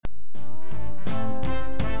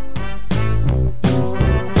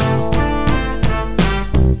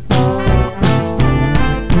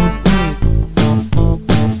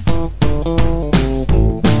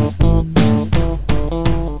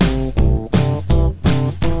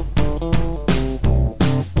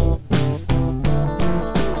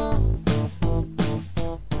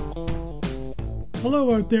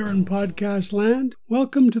Hello out there in podcast land.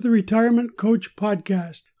 Welcome to the Retirement Coach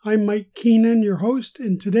Podcast. I'm Mike Keenan, your host,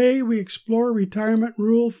 and today we explore Retirement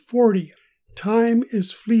Rule 40. Time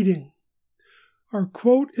is fleeting. Our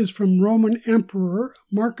quote is from Roman Emperor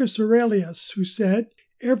Marcus Aurelius, who said,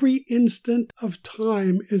 "Every instant of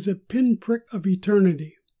time is a pinprick of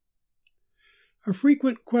eternity." A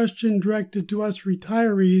frequent question directed to us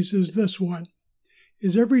retirees is this one: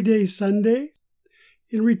 is every day Sunday?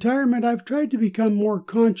 In retirement, I've tried to become more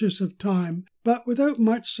conscious of time, but without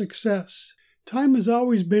much success. Time has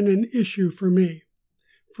always been an issue for me.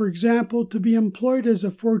 For example, to be employed as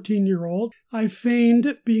a 14-year-old, I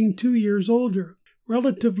feigned being 2 years older.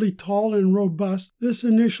 Relatively tall and robust, this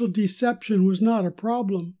initial deception was not a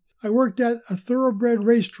problem. I worked at a thoroughbred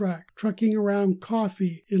racetrack, trucking around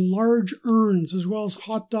coffee in large urns as well as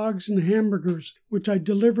hot dogs and hamburgers, which I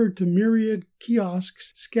delivered to myriad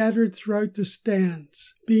kiosks scattered throughout the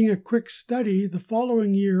stands. Being a quick study, the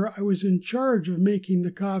following year I was in charge of making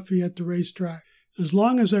the coffee at the racetrack. As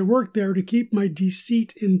long as I worked there to keep my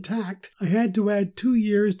deceit intact, I had to add 2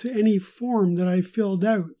 years to any form that I filled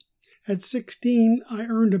out. At 16, I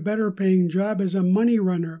earned a better-paying job as a money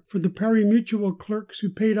runner for the pari-mutuel clerks who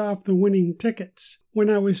paid off the winning tickets. When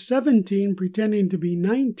I was 17, pretending to be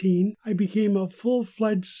 19, I became a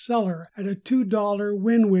full-fledged seller at a $2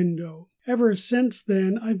 win window. Ever since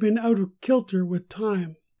then, I've been out of kilter with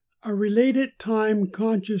time. A related time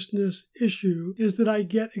consciousness issue is that I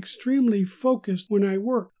get extremely focused when I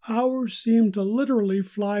work. Hours seem to literally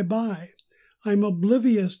fly by. I'm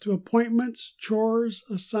oblivious to appointments, chores,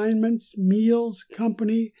 assignments, meals,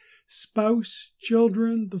 company, spouse,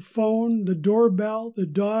 children, the phone, the doorbell, the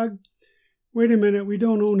dog. Wait a minute, we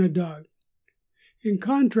don't own a dog. In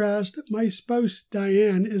contrast, my spouse,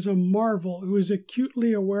 Diane, is a marvel who is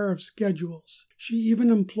acutely aware of schedules. She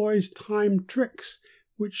even employs time tricks,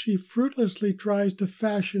 which she fruitlessly tries to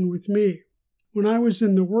fashion with me. When I was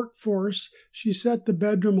in the workforce, she set the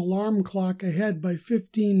bedroom alarm clock ahead by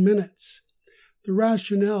 15 minutes. The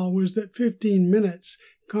rationale was that 15 minutes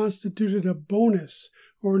constituted a bonus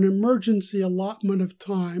or an emergency allotment of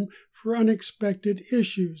time for unexpected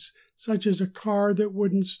issues, such as a car that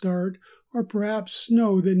wouldn't start or perhaps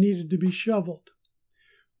snow that needed to be shoveled.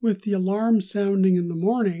 With the alarm sounding in the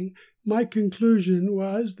morning, my conclusion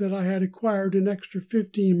was that I had acquired an extra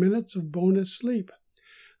 15 minutes of bonus sleep.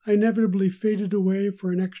 I inevitably faded away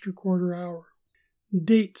for an extra quarter hour.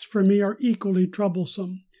 Dates for me are equally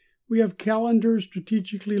troublesome. We have calendars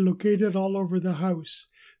strategically located all over the house.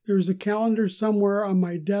 There is a calendar somewhere on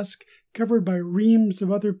my desk covered by reams of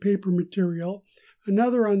other paper material,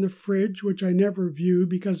 another on the fridge which I never view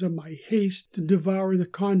because of my haste to devour the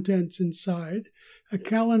contents inside, a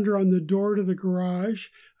calendar on the door to the garage,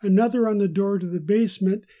 another on the door to the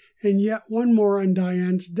basement, and yet one more on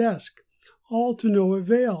Diane's desk. All to no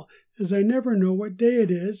avail, as I never know what day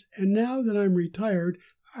it is, and now that I'm retired,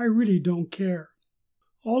 I really don't care.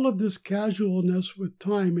 All of this casualness with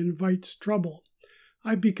time invites trouble.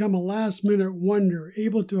 I've become a last-minute wonder,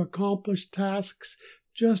 able to accomplish tasks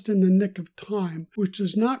just in the nick of time, which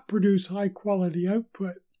does not produce high-quality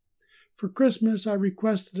output. For Christmas, I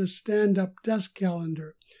requested a stand-up desk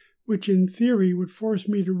calendar, which in theory would force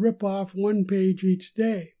me to rip off one page each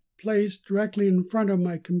day. Placed directly in front of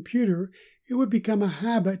my computer, it would become a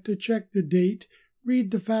habit to check the date,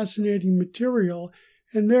 read the fascinating material,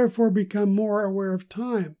 and therefore become more aware of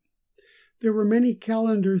time. There were many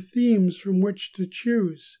calendar themes from which to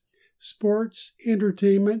choose: sports,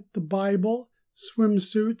 entertainment, the Bible,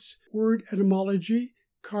 swimsuits, word etymology,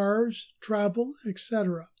 cars, travel,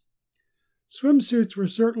 etc. Swimsuits were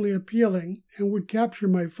certainly appealing and would capture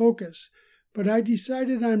my focus, but I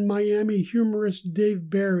decided on Miami humorist Dave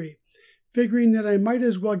Barry, figuring that I might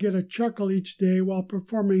as well get a chuckle each day while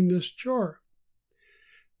performing this chore.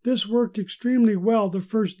 This worked extremely well the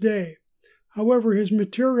first day. However, his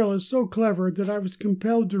material is so clever that I was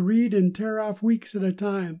compelled to read and tear off weeks at a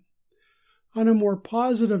time. On a more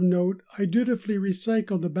positive note, I dutifully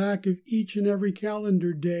recycle the back of each and every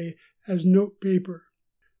calendar day as note paper.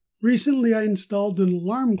 Recently, I installed an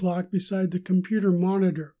alarm clock beside the computer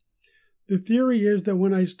monitor. The theory is that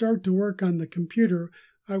when I start to work on the computer,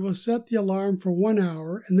 I will set the alarm for 1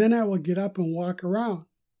 hour and then I will get up and walk around.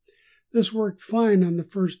 This worked fine on the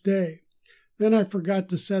first day. Then I forgot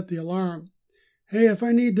to set the alarm. Hey, if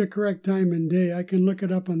I need the correct time and day, I can look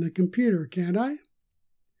it up on the computer, can't I?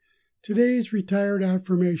 Today's retired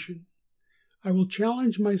affirmation: I will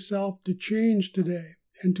challenge myself to change today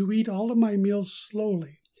and to eat all of my meals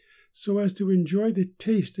slowly, so as to enjoy the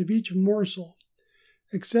taste of each morsel,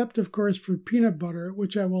 except, of course, for peanut butter,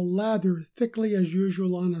 which I will lather thickly as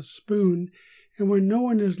usual on a spoon and when no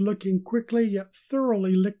one is looking, quickly yet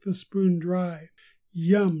thoroughly lick the spoon dry.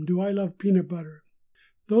 Yum, do I love peanut butter.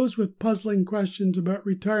 Those with puzzling questions about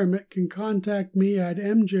retirement can contact me at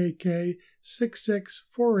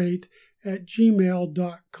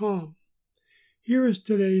mjk6648@gmail.com. Here is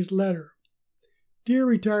today's letter. Dear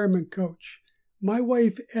Retirement Coach, my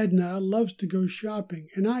wife Edna loves to go shopping,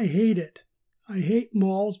 and I hate it. I hate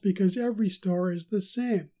malls because every store is the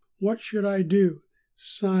same. What should I do?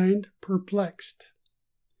 Signed, Perplexed.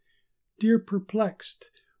 Dear Perplexed,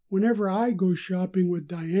 whenever I go shopping with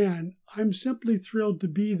Diane, I'm simply thrilled to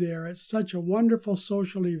be there at such a wonderful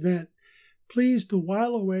social event, pleased to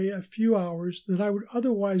while away a few hours that I would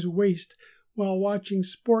otherwise waste while watching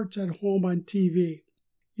sports at home on TV.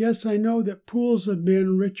 Yes, I know that pools of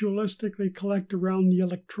men ritualistically collect around the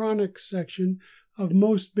electronics section of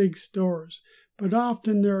most big stores, but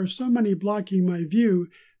often there are so many blocking my view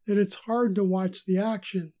that it's hard to watch the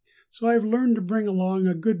action, so I've learned to bring along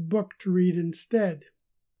a good book to read instead.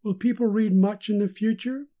 Will people read much in the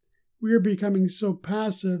future? We are becoming so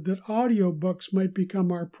passive that audiobooks might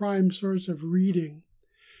become our prime source of reading.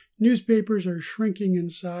 Newspapers are shrinking in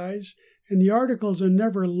size, and the articles are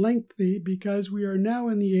never lengthy because we are now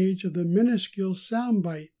in the age of the minuscule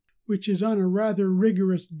soundbite, which is on a rather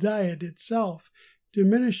rigorous diet itself,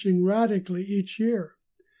 diminishing radically each year.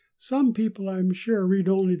 Some people, I'm sure, read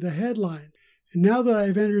only the headlines, and now that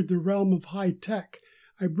I've entered the realm of high tech,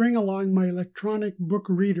 I bring along my electronic book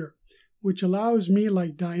reader, which allows me,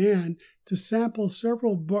 like Diane, to sample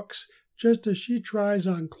several books just as she tries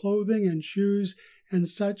on clothing and shoes and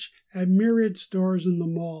such at myriad stores in the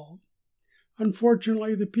mall.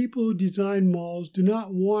 Unfortunately, the people who design malls do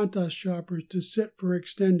not want us shoppers to sit for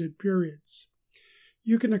extended periods.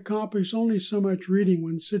 You can accomplish only so much reading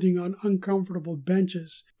when sitting on uncomfortable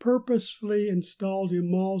benches, purposefully installed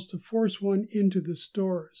in malls to force one into the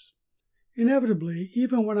stores. Inevitably,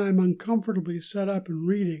 even when I'm uncomfortably set up and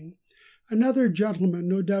reading, another gentleman,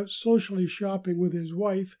 no doubt socially shopping with his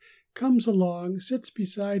wife, comes along, sits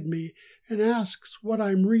beside me, and asks what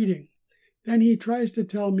I'm reading. Then he tries to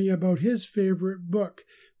tell me about his favorite book,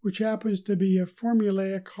 which happens to be a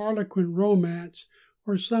formulaic Harlequin romance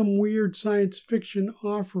or some weird science fiction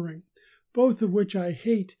offering, both of which I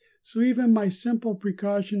hate, so even my simple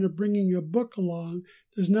precaution of bringing a book along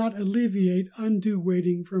does not alleviate undue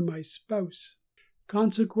waiting for my spouse.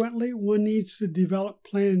 Consequently, one needs to develop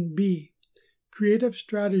Plan B, creative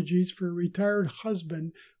strategies for a retired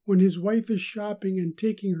husband when his wife is shopping and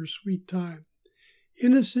taking her sweet time.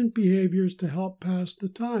 Innocent behaviors to help pass the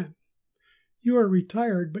time. You are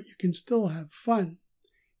retired, but you can still have fun.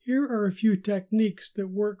 Here are a few techniques that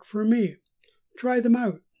work for me. Try them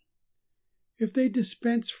out. If they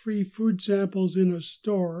dispense free food samples in a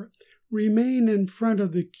store, remain in front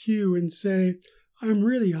of the queue and say, "I'm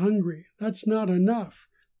really hungry. That's not enough.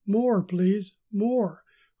 More, please. More.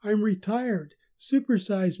 I'm retired.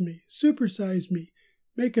 Supersize me. Supersize me."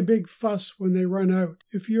 Make a big fuss when they run out.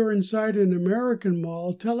 If you're inside an American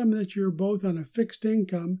mall, tell them that you're both on a fixed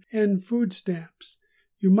income and food stamps.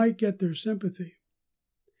 You might get their sympathy.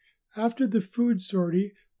 After the food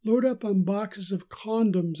sortie, load up on boxes of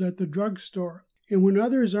condoms at the drugstore, and when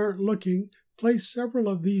others aren't looking, place several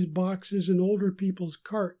of these boxes in older people's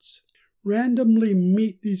carts. Randomly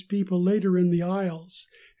meet these people later in the aisles,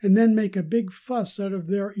 and then make a big fuss out of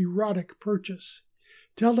their erotic purchase.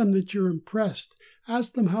 Tell them that you're impressed.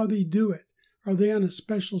 Ask them how they do it. Are they on a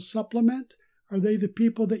special supplement? Are they the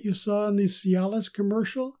people that you saw in the Cialis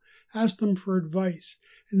commercial? Ask them for advice,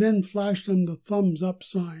 and then flash them the thumbs up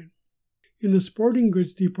sign. In the sporting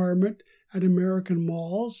goods department at American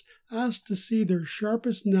malls, ask to see their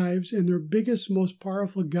sharpest knives and their biggest, most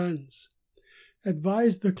powerful guns.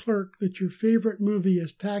 Advise the clerk that your favorite movie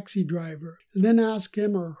is Taxi Driver, and then ask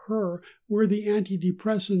him or her where the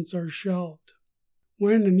antidepressants are shelved.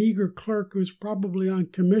 When an eager clerk who's probably on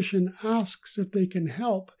commission asks if they can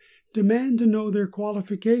help, demand to know their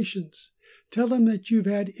qualifications. Tell them that you've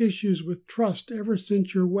had issues with trust ever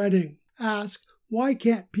since your wedding. Ask, "Why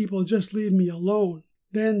can't people just leave me alone?"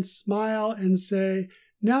 Then smile and say,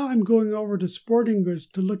 "Now I'm going over to sporting goods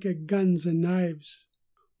to look at guns and knives."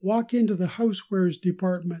 Walk into the housewares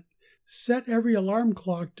department. Set every alarm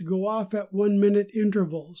clock to go off at 1-minute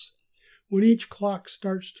intervals. When each clock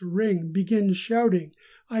starts to ring, begin shouting,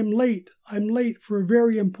 I'm late for a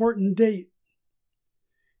very important date."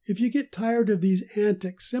 If you get tired of these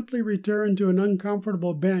antics, simply return to an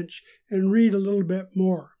uncomfortable bench and read a little bit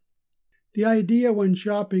more. The idea when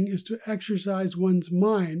shopping is to exercise one's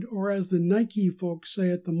mind, or as the Nike folks say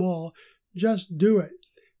at the mall, just do it,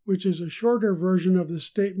 which is a shorter version of the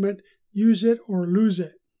statement, use it or lose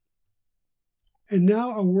it. And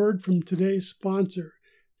now a word from today's sponsor.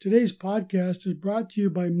 Today's podcast is brought to you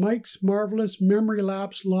by Mike's Marvelous Memory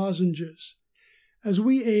Lapse Lozenges. As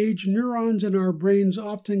we age, neurons in our brains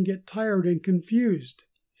often get tired and confused.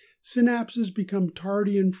 Synapses become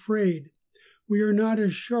tardy and frayed. We are not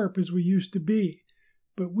as sharp as we used to be.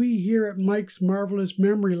 But we here at Mike's Marvelous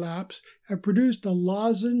Memory Lapse have produced a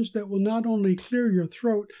lozenge that will not only clear your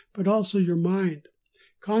throat, but also your mind.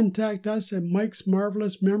 Contact us at Mike's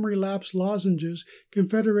Marvelous Memory Lapse Lozenges,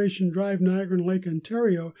 Confederation Drive, Niagara Lake,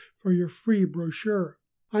 Ontario, for your free brochure.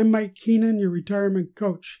 I'm Mike Keenan, your retirement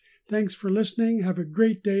coach. Thanks for listening. Have a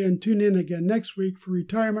great day and tune in again next week for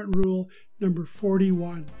Retirement Rule number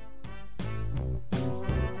 41.